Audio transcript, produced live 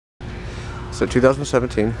It's a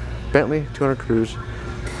 2017 Bentley 200 Cruise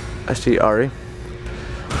STRE.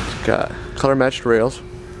 It's got color matched rails,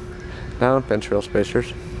 now bench rail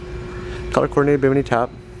spacers, color coordinated bimini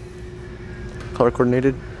top, color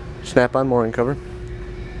coordinated snap-on mooring cover.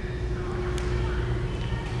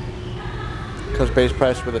 Comes base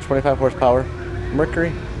price with a 25 horsepower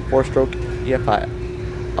Mercury 4-stroke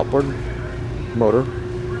EFI outboard motor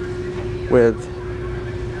with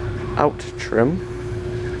out trim.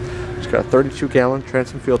 It's got a 32-gallon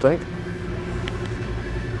transom fuel tank.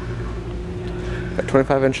 Got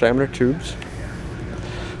 25-inch diameter tubes.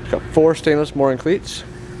 It's got 4 stainless mooring cleats.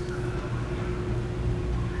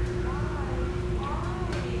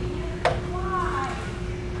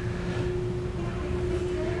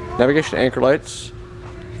 Navigation anchor lights.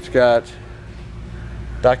 It's got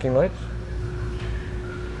docking lights.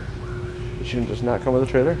 This unit does not come with a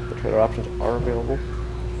trailer. The trailer options are available.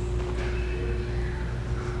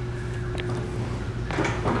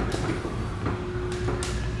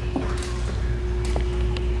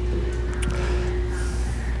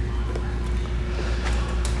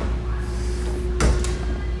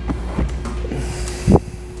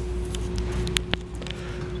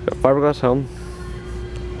 Got fiberglass helm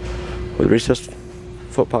with recessed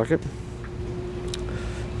foot pocket.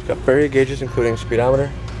 It's got varied gauges including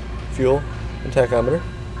speedometer, fuel, and tachometer.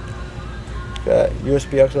 It's got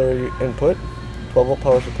USB auxiliary input, 12-volt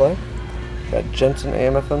power supply. It's got Jensen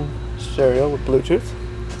AM/FM stereo with Bluetooth.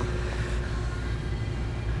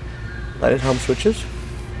 Lighted helm switches.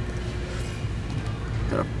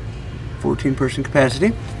 Got a 14-person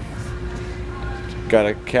capacity. Got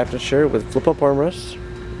a captain's chair with flip-up armrests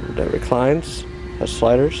that reclines, has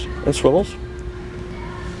sliders and swivels.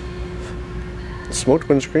 Smoked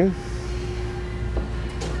windscreen.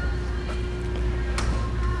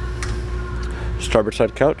 Starboard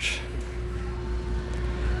side couch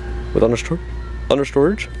with under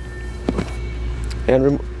storage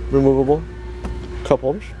and removable cup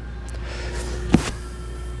holders.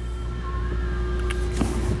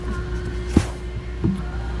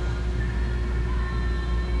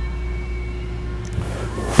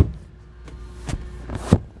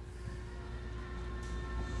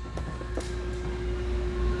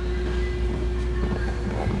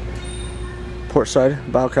 Port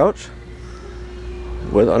side bow couch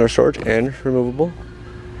with under storage and removable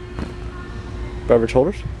beverage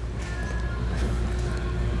holders.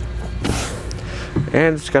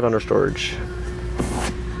 And it's got under storage.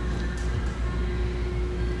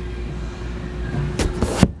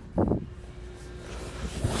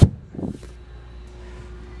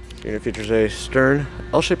 Unit features a stern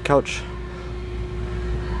L-shaped couch.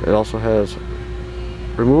 It also has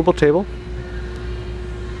removable table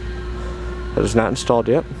that is not installed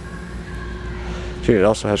yet. This unit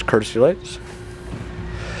also has courtesy lights.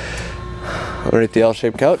 Underneath the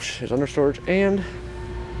L-shaped couch is under storage and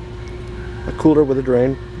a cooler with a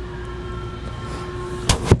drain.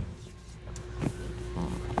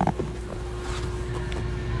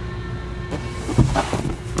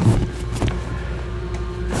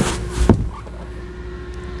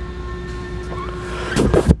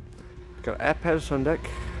 Got an aft pad sun deck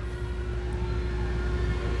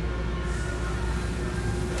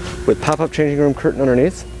with pop-up changing room curtain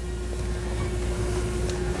underneath.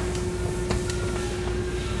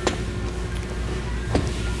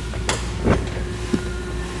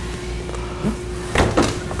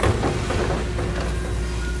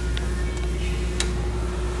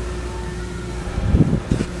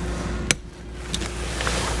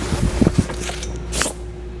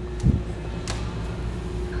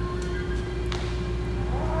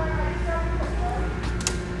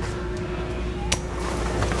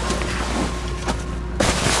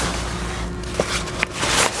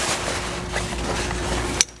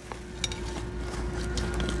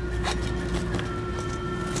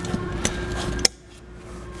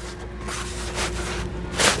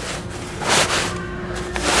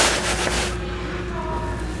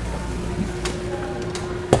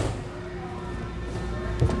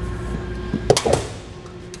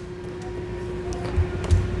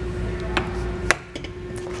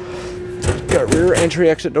 Got rear entry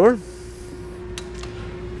exit door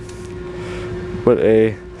with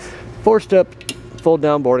a 4-step fold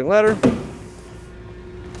down boarding ladder.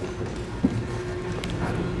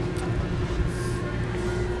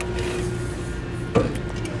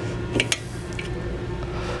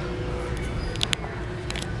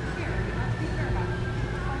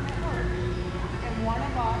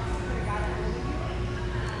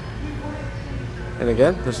 And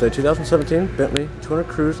again, this is a 2017 Bentley 200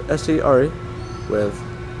 Cruise STRE with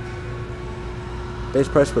Base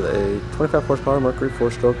price with a 25 horsepower Mercury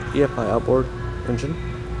 4-stroke EFI outboard engine.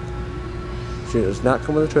 This unit does not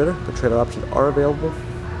come with a trailer, but trailer options are available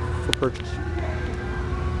for purchase.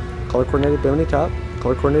 Color coordinated bimini top,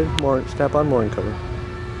 color coordinated snap-on mooring cover.